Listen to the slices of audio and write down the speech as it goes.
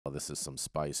this is some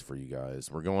spice for you guys.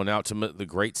 We're going out to the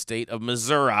great state of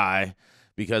Missouri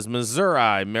because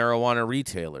Missouri marijuana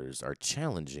retailers are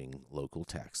challenging local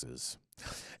taxes.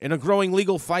 In a growing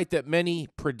legal fight that many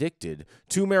predicted,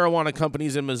 2 marijuana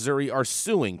companies in Missouri are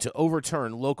suing to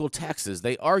overturn local taxes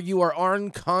they argue are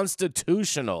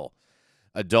unconstitutional.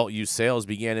 Adult use sales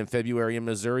began in February in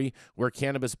Missouri, where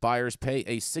cannabis buyers pay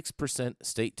a 6%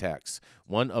 state tax,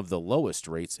 one of the lowest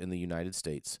rates in the United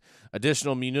States.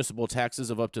 Additional municipal taxes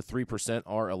of up to 3%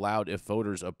 are allowed if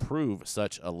voters approve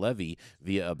such a levy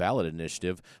via a ballot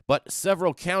initiative, but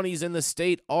several counties in the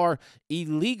state are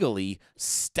illegally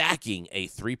stacking a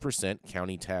 3%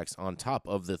 county tax on top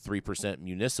of the 3%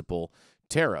 municipal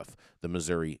tariff, the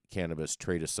Missouri Cannabis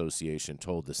Trade Association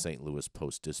told the St. Louis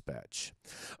Post-Dispatch.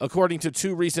 According to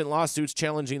 2 recent lawsuits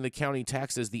challenging the county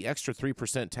taxes, the extra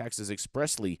 3% tax is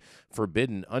expressly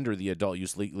forbidden under the adult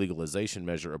use legalization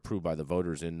measure approved by the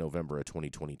voters in November of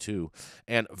 2022.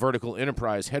 And Vertical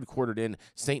Enterprise, headquartered in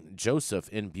St. Joseph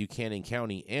in Buchanan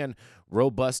County, and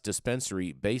Robust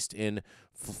Dispensary based in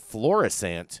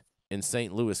Florissant in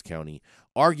St. Louis County,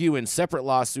 argue in separate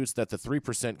lawsuits that the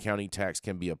 3% county tax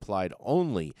can be applied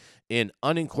only in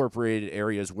unincorporated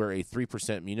areas where a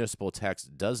 3% municipal tax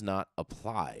does not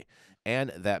apply,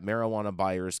 and that marijuana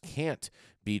buyers can't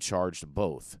be charged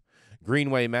both.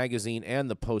 Greenway Magazine and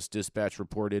the Post-Dispatch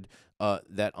reported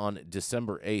that on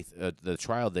December 8th, the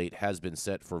trial date has been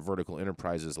set for Vertical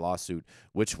Enterprises' lawsuit,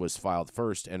 which was filed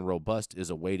first, and Robust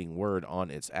is awaiting word on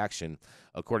its action.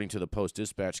 According to the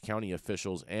Post-Dispatch, county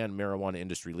officials and marijuana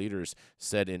industry leaders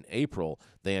said in April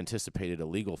they anticipated a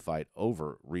legal fight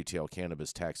over retail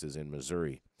cannabis taxes in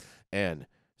Missouri. And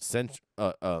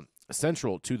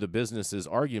central to the business's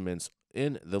arguments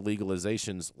in the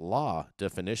legalization's law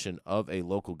definition of a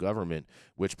local government,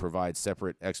 which provides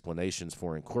separate explanations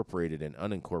for incorporated and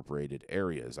unincorporated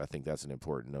areas. I think that's an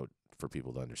important note for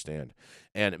people to understand.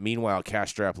 And meanwhile,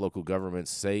 cash-strapped local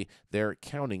governments say they're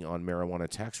counting on marijuana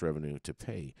tax revenue to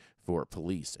pay for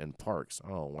police and parks.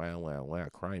 Oh, wow, wow, wow.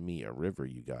 Cry me a river,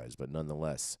 you guys. But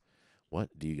nonetheless,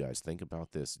 what do you guys think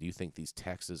about this? Do you think these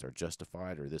taxes are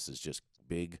justified, or this is just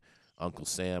big Uncle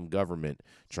Sam government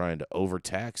trying to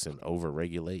overtax and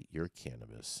overregulate your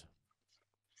cannabis?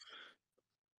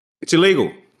 It's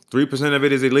illegal. 3% of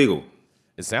it is illegal.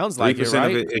 It sounds like it,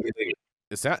 right? Of it is illegal.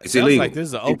 It sounds illegal. Like this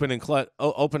is an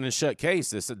open and shut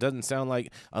case. It doesn't sound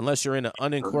like, unless you're in an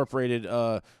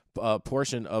unincorporated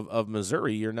portion of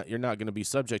Missouri, you're not going to be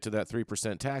subject to that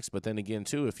 3% tax. But then again,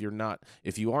 too, if you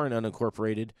are an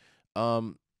unincorporated,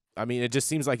 I mean, it just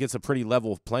seems like it's a pretty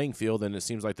level playing field, and it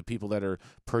seems like the people that are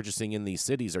purchasing in these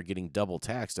cities are getting double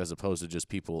taxed as opposed to just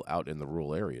people out in the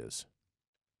rural areas.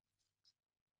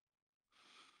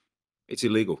 It's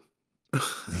illegal.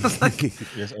 It's like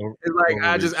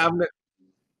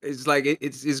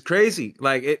it's crazy.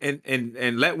 Like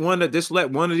and let one of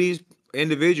these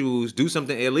individuals do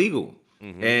something illegal.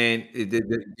 Mm-hmm. And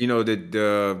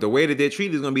the way that they're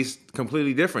treated is going to be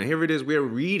completely different. Here it is. We're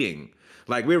reading.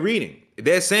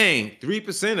 They're saying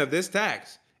 3% of this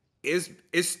tax is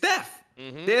theft.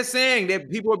 Mm-hmm. They're saying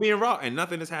that people are being robbed, and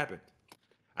nothing has happened.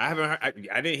 I haven't heard,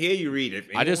 I didn't hear you read it.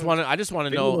 I just want to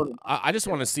know. I just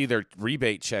want to see their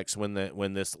rebate checks when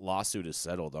this lawsuit is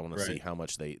settled. I want to see how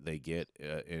much they get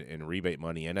in rebate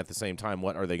money, and at the same time,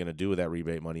 what are they going to do with that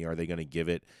rebate money? Are they going to give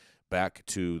it back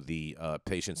to the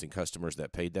patients and customers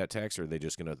that paid that tax, or are they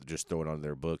just going to throw it on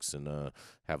their books and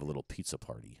have a little pizza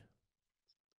party?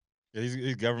 Yeah, these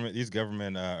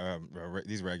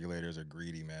regulators are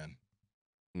greedy, man.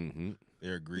 Mm-hmm.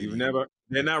 They're greedy.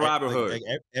 They're not Robin Hood.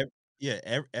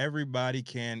 Everybody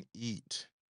can eat.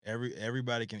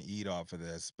 Everybody can eat off of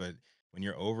this, but when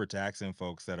you're overtaxing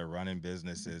folks that are running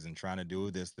businesses and trying to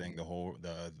do this thing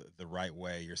the right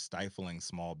way, you're stifling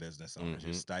small business owners. Mm-hmm.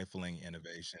 You're stifling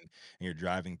innovation, and you're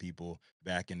driving people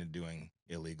back into doing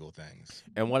illegal things.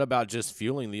 And what about just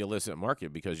fueling the illicit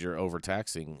market because you're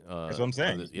overtaxing? That's what I'm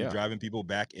saying. You're driving people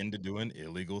back into doing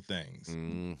illegal things.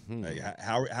 Mm-hmm. Like,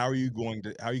 how are you going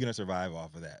to survive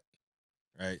off of that?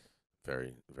 Right.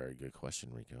 Very, very good question,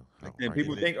 Rico. And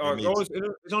people think,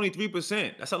 it's only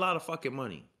 3%. That's a lot of fucking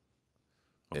money.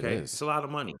 Okay, it's a lot of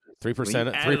money. 3%.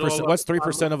 3%. What's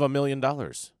 3% of $1 million?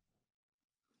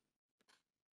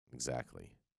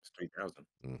 Exactly. It's 3,000.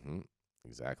 Mm-hmm.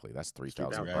 Exactly. That's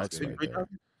 $3,000 right there.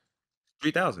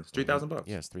 3,000. It's $3,000.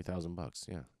 Yes, $3,000.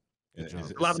 Yeah. It's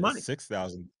a lot of money. It's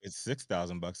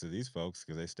 $6,000 to these folks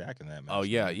because they're stacking that. Oh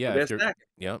yeah. They're stacking.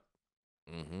 Yep.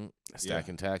 Mm-hmm.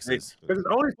 Stacking taxes. Because it's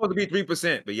only supposed to be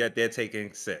 3%, but yet they're taking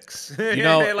 6%.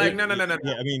 They're like, no. Yeah,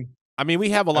 I mean, I mean,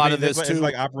 we have a lot of this it's too.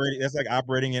 like operating. It's like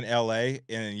operating in LA,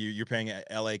 and you're paying a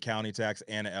LA county tax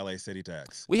and a LA city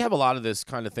tax. We have a lot of this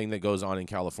kind of thing that goes on in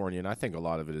California, and I think a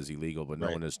lot of it is illegal, but no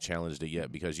Right. one has challenged it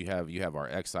yet because you have our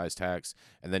excise tax,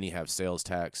 and then you have sales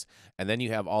tax, and then you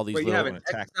have all these Wait, you little. have an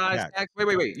tax excise tax. tax?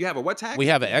 Wait. You have a what tax? We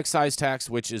have an excise tax,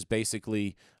 which is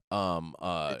basically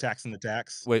Taxing the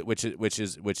tax. which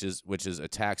is a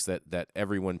tax that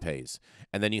everyone pays,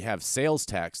 and then you have sales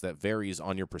tax that varies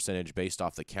on your percentage based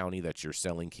off the county that you're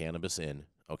selling cannabis in.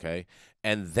 Okay,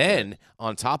 and then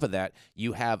on top of that,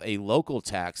 you have a local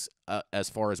tax as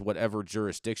far as whatever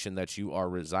jurisdiction that you are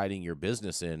residing your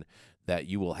business in, that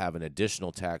you will have an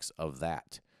additional tax of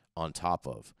that on top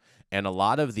of. And a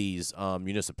lot of these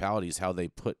municipalities, how they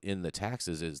put in the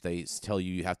taxes is they tell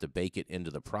you have to bake it into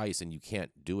the price, and you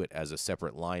can't do it as a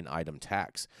separate line item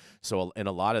tax. So in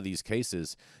a lot of these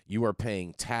cases, you are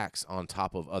paying tax on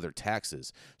top of other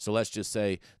taxes. So let's just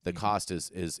say the cost is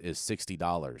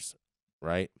 $60,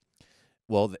 right?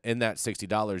 Well, in that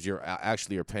 $60, you're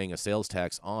actually are paying a sales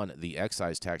tax on the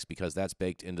excise tax because that's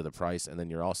baked into the price, and then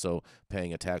you're also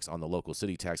paying a tax on the local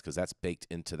city tax because that's baked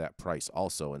into that price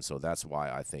also. And so that's why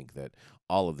I think that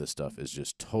all of this stuff is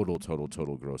just total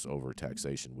gross over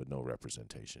taxation with no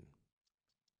representation.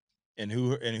 And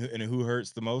who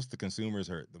hurts the most? The consumers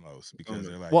hurt the most because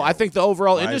they're like, Well, I think the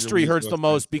overall why is your industry weed hurts so the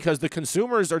most expensive? because the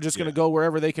consumers are just going to go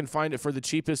wherever they can find it for the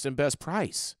cheapest and best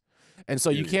price. And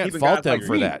so you can't Keeping fault guys them like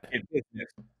for me that. in business.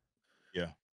 Yeah.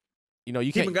 You know,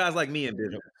 you Keeping can't. guys like me in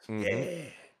business. Mhm.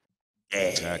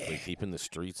 Exactly, keeping the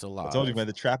streets alive. I told you, man,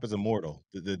 the trap is immortal.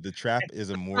 The trap is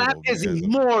Trap immortal is because of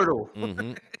immortal.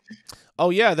 Mm-hmm. Oh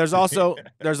yeah, there's also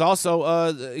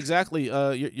exactly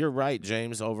you're right,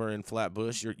 James, over in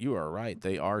Flatbush. You are right.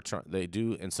 They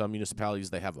do in some municipalities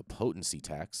they have a potency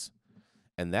tax,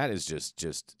 and that is just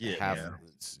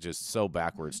it's just so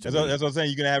backwards to me. That's what I'm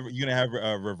saying. You're gonna have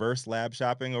reverse lab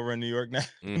shopping over in New York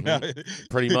now.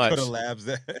 Pretty Go much. to labs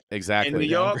that In New Exactly.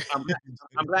 York,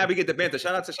 I'm glad we get the banter.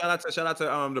 Shout out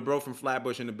to the bro from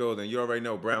Flatbush in the building. You already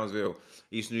know Brownsville,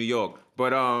 East New York.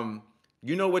 But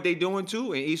you know what they doing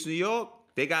too in East New York?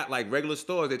 They got like regular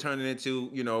stores. They're turning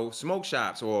into smoke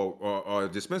shops or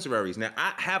dispensaries. Now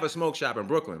I have a smoke shop in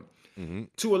Brooklyn,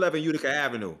 211 Utica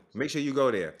Avenue. Make sure you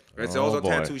go there. It's Oh, also a boy.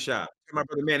 tattoo shop. My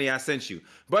brother Manny, I sent you.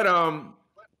 But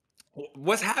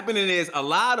what's happening is a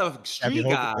lot of street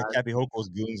guys. Cappy Hoko's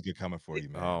goons get coming for you,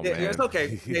 man. Oh Yeah, man. it's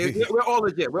okay. We're all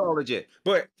legit. We're all legit.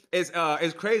 But it's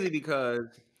crazy because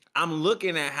I'm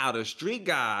looking at how the street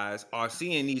guys are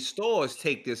seeing these stores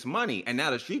take this money, and now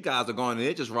the street guys are going and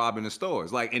they're just robbing the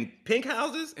stores. Like in pink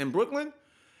houses in Brooklyn,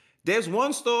 there's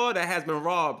one store that has been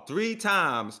robbed 3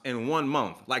 times in 1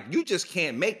 month. Like you just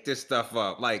can't make this stuff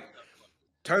up. Like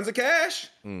tons of cash,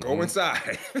 go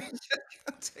inside.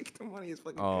 Take the money. It's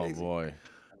fucking Oh crazy. boy.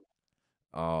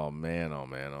 Oh man.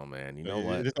 You know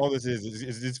what? All this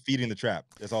is just feeding the trap.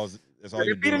 That's all. That's all They're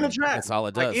you're feeding doing. the trap. That's all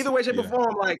it Like does. either way, shape, or Yeah.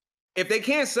 form. Like if they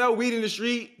can't sell weed in the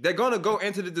street, they're gonna go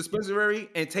into the dispensary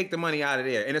and take the money out of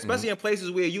there. And especially in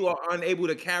places where you are unable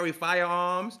to carry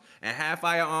firearms and have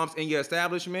firearms in your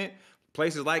establishment,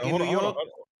 places like in New York.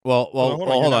 Well, hold on. hold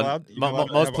You're on. not allowed to have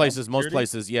Most armed places,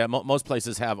 security? most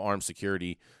places have armed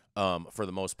security. For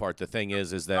the most part, the thing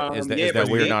is that Yeah, but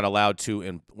we're they- not allowed to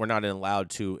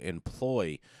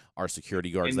employ our security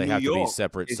guards. In They New have to be York,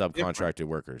 separate it's subcontracted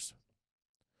workers.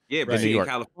 Yeah, but In New see, in York.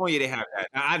 California they have that.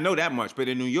 I know that much, but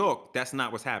in New York, that's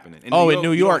not what's happening. In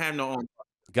New you York, don't have no armed.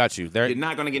 got you. There, You're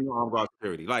not gonna get no armed guard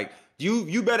security. Like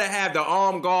you better have the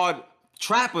armed guard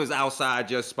trappers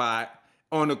outside your spot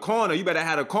on the corner. You better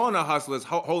have the corner hustlers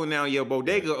holding down your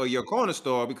bodega or your corner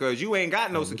store because you ain't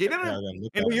got no security.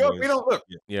 In New York, we don't look.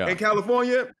 Yeah. In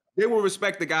California, they will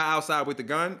respect the guy outside with the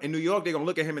gun. In New York, they're gonna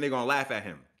look at him and they're gonna laugh at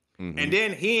him. And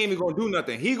then he ain't even gonna do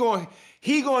nothing. He gonna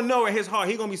know in his heart.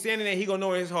 He gonna be standing there. He gonna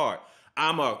know in his heart.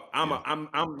 I'm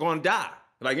gonna die.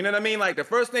 Like you know what I mean? Like the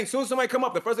first thing, soon as somebody come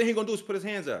up, the first thing he gonna do is put his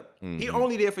hands up. He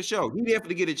only there for show. He there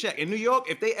to get a check. In New York,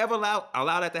 if they ever allow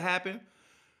that to happen,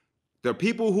 the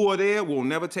people who are there will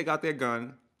never take out their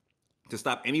gun to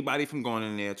stop anybody from going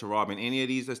in there to robbing any of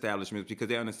these establishments because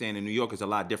they understand in New York is a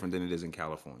lot different than it is in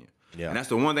California. Yeah. And that's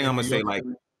the one thing I'm gonna say. Like,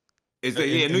 is that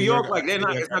in New New York? York,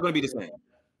 Like it's not gonna be the same.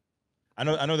 I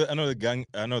know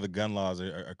the gun laws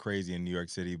are crazy in New York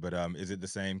City, but is it the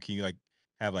same? Can you like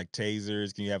have like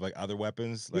tasers? Can you have like other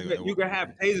weapons? Like You can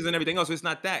have tasers and everything else. It's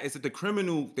not that. It's that the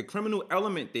criminal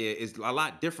element there is a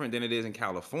lot different than it is in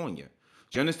California.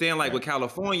 Do you understand? Like with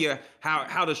California,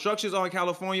 how the structures are in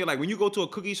California. Like when you go to a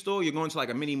cookie store, you're going to like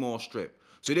a mini mall strip.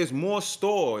 So there's more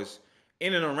stores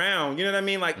in and around, you know what I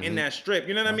mean? Like in that strip,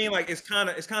 you know what I mean? Like it's kind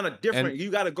of different. You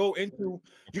got to go into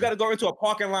a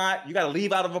parking lot. You got to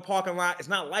leave out of a parking lot. It's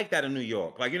not like that in New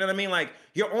York. Like, you know what I mean? Like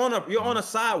you're on a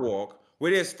sidewalk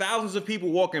where there's thousands of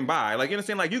people walking by. Like, you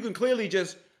understand? Like you can clearly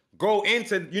just go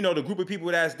into, you know, the group of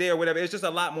people that's there, whatever. It's just a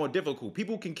lot more difficult.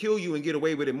 People can kill you and get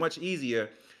away with it much easier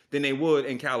than they would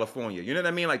in California. You know what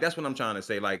I mean? Like that's what I'm trying to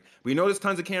say. Like we know there's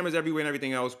tons of cameras everywhere and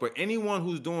everything else, but anyone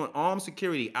who's doing armed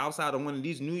security outside of one of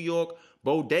these New York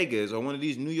bodegas or one of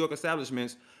these New York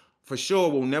establishments for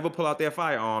sure will never pull out their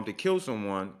firearm to kill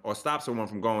someone or stop someone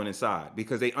from going inside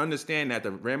because they understand that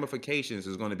the ramifications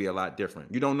is going to be a lot different.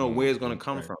 You don't know where it's going to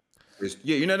come from.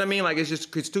 Yeah, you know what I mean? Like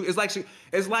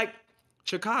it's like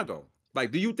Chicago.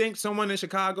 Like, do you think someone in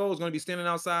Chicago is going to be standing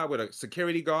outside with a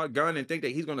security guard gun and think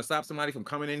that he's going to stop somebody from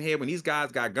coming in here when these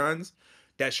guys got guns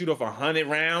that shoot off 100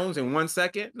 rounds in 1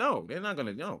 second? No, they're not going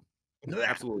to. No,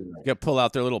 absolutely not. Got pull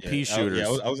out their little pea shooters.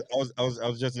 I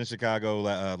was just in Chicago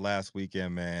last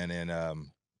weekend, man, and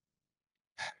I'm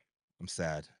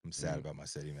sad. I'm sad about my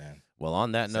city, man. Well,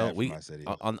 on that note, we my city.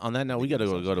 on that note, we got to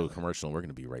go to a commercial. And we're going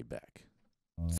to be right back.